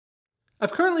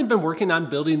I've currently been working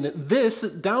on building this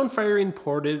downfiring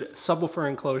ported subwoofer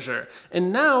enclosure.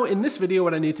 And now in this video,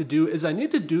 what I need to do is I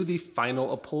need to do the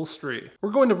final upholstery.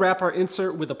 We're going to wrap our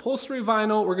insert with upholstery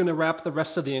vinyl. We're going to wrap the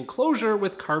rest of the enclosure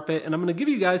with carpet. And I'm going to give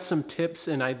you guys some tips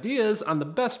and ideas on the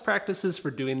best practices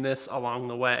for doing this along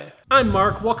the way. I'm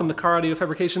Mark. Welcome to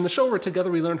CarAudioFabrication, the show where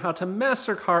together we learn how to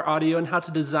master car audio and how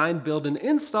to design, build, and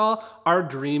install our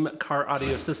dream car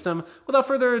audio system. Without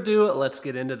further ado, let's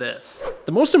get into this.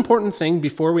 The most important thing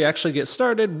before we actually get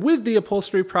started with the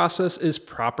upholstery process is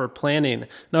proper planning.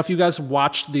 Now, if you guys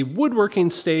watched the woodworking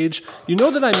stage, you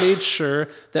know that I made sure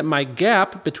that my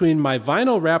gap between my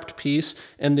vinyl wrapped piece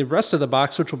and the rest of the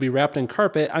box, which will be wrapped in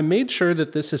carpet, I made sure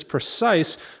that this is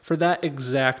precise for that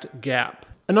exact gap.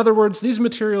 In other words, these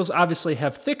materials obviously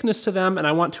have thickness to them, and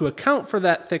I want to account for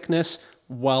that thickness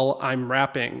while I'm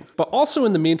wrapping. But also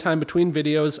in the meantime, between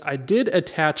videos, I did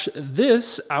attach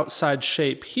this outside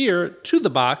shape here to the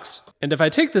box. And if I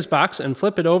take this box and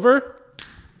flip it over,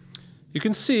 you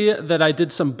can see that I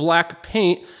did some black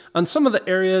paint on some of the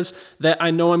areas that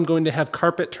I know I'm going to have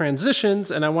carpet transitions,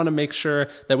 and I want to make sure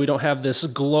that we don't have this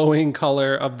glowing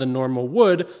color of the normal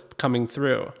wood coming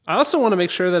through. I also want to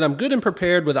make sure that I'm good and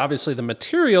prepared with obviously the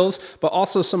materials, but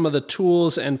also some of the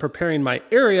tools and preparing my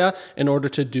area in order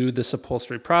to do this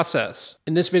upholstery process.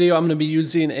 In this video, I'm going to be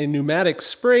using a pneumatic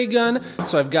spray gun.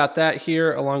 So I've got that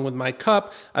here along with my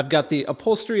cup. I've got the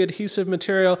upholstery adhesive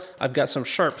material. I've got some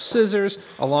sharp scissors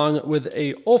along with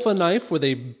a Olfa knife with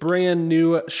a brand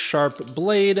new sharp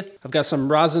blade. I've got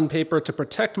some rosin paper to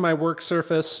protect my work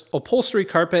surface, upholstery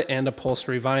carpet, and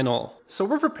upholstery vinyl. So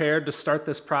we're prepared to start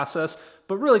this process,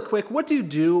 but really quick, what do you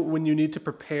do when you need to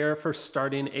prepare for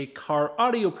starting a car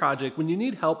audio project, when you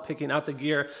need help picking out the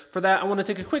gear? For that, I want to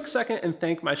take a quick second and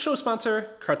thank my show sponsor,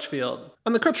 Crutchfield.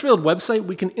 On the Crutchfield website,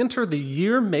 we can enter the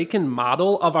year, make, and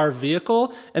model of our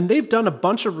vehicle, and they've done a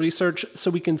bunch of research so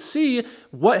we can see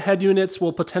what head units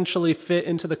will potentially fit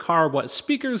into the car, what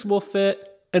speakers will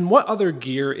fit, and what other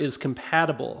gear is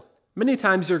compatible. Many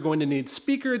times you're going to need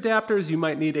speaker adapters, you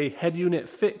might need a head unit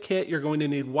fit kit, you're going to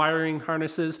need wiring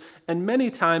harnesses, and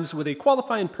many times with a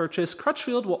qualifying purchase,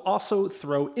 Crutchfield will also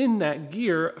throw in that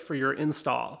gear for your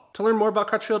install. To learn more about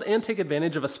Crutchfield and take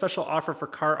advantage of a special offer for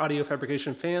car audio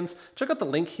fabrication fans, check out the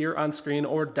link here on screen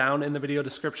or down in the video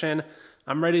description.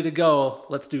 I'm ready to go.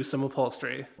 Let's do some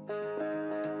upholstery.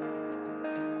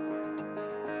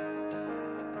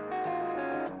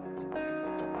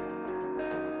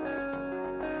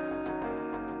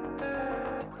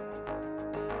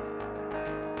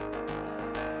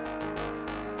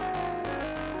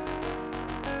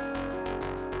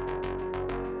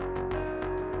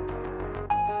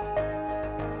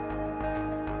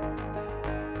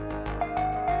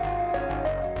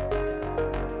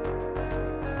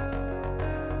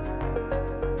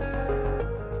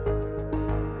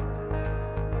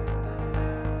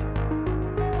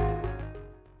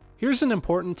 Here's an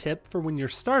important tip for when you're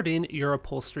starting your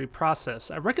upholstery process.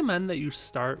 I recommend that you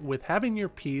start with having your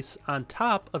piece on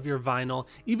top of your vinyl,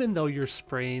 even though you're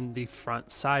spraying the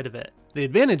front side of it. The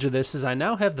advantage of this is I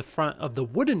now have the front of the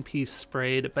wooden piece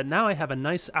sprayed, but now I have a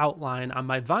nice outline on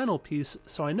my vinyl piece,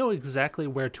 so I know exactly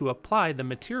where to apply the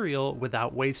material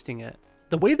without wasting it.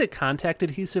 The way that contact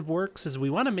adhesive works is we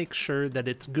want to make sure that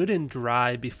it's good and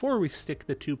dry before we stick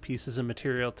the two pieces of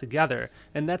material together,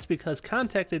 and that's because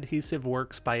contact adhesive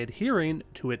works by adhering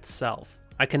to itself.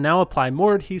 I can now apply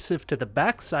more adhesive to the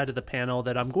back side of the panel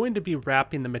that I'm going to be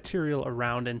wrapping the material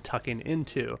around and tucking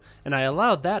into, and I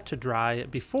allow that to dry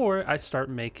before I start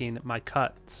making my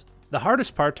cuts. The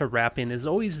hardest part to wrapping is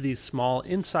always these small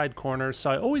inside corners, so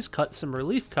I always cut some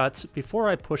relief cuts before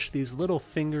I push these little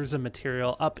fingers of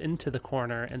material up into the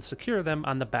corner and secure them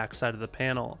on the back side of the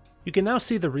panel. You can now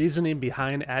see the reasoning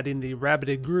behind adding the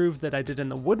rabbited groove that I did in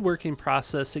the woodworking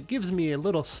process. It gives me a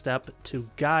little step to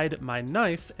guide my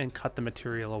knife and cut the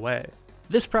material away.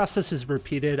 This process is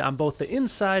repeated on both the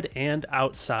inside and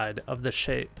outside of the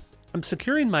shape. I'm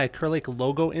securing my acrylic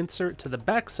logo insert to the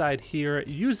back side here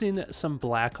using some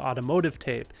black automotive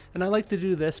tape, and I like to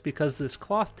do this because this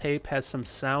cloth tape has some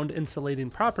sound insulating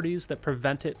properties that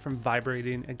prevent it from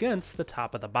vibrating against the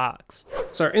top of the box.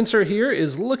 So our insert here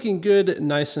is looking good,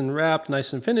 nice and wrapped,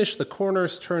 nice and finished. The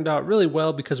corners turned out really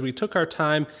well because we took our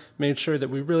time, made sure that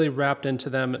we really wrapped into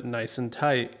them nice and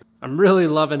tight. I'm really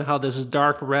loving how this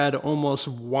dark red, almost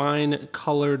wine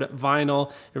colored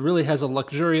vinyl, it really has a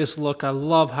luxurious look. I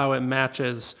love how it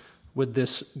matches with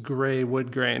this gray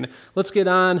wood grain. Let's get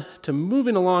on to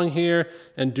moving along here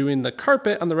and doing the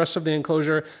carpet on the rest of the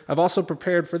enclosure. I've also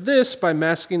prepared for this by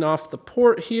masking off the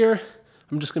port here.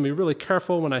 I'm just gonna be really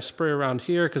careful when I spray around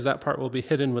here because that part will be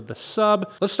hidden with the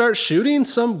sub. Let's start shooting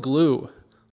some glue.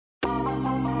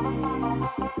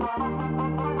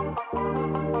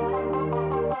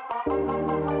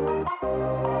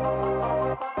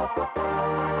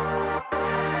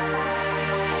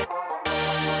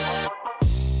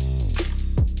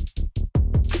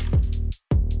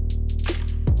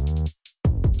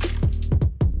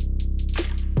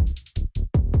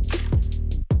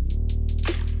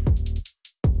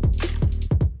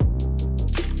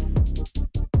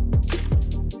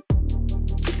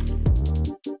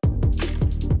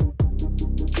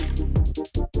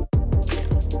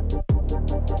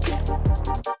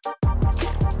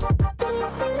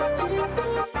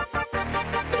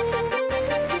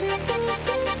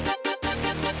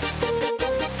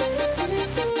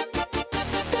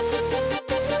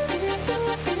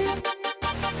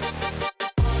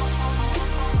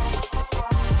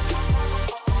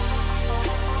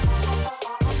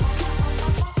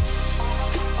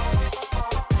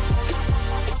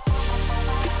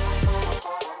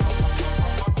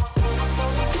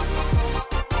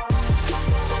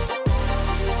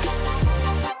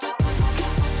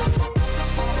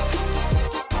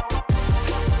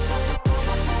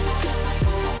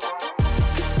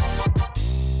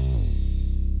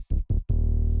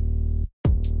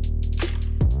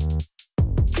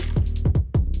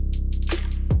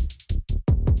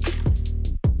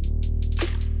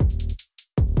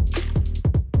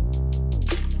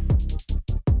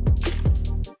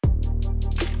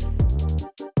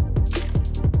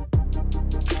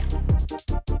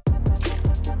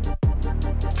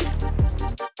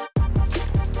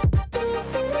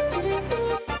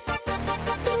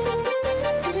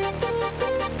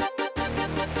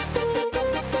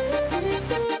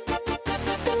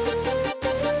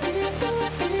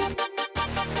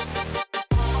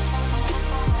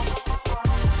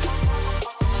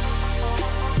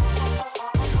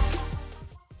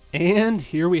 And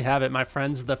here we have it, my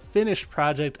friends, the finished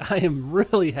project. I am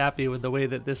really happy with the way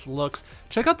that this looks.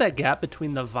 Check out that gap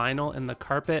between the vinyl and the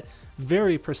carpet.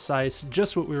 Very precise,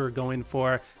 just what we were going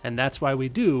for, and that's why we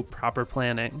do proper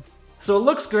planning. So it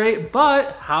looks great,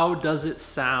 but how does it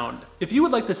sound? If you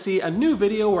would like to see a new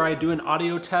video where I do an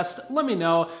audio test, let me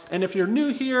know. And if you're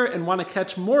new here and want to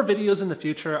catch more videos in the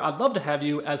future, I'd love to have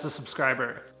you as a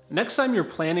subscriber. Next time you're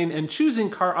planning and choosing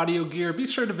car audio gear, be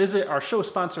sure to visit our show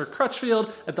sponsor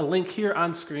Crutchfield at the link here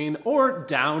on screen or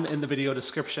down in the video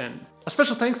description. A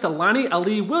special thanks to Lonnie,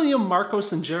 Ali, William,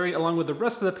 Marcos, and Jerry, along with the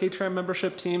rest of the Patreon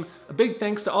membership team. A big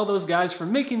thanks to all those guys for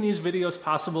making these videos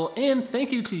possible, and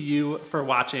thank you to you for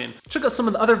watching. Check out some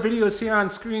of the other videos here on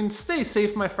screen. Stay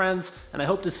safe, my friends, and I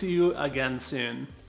hope to see you again soon.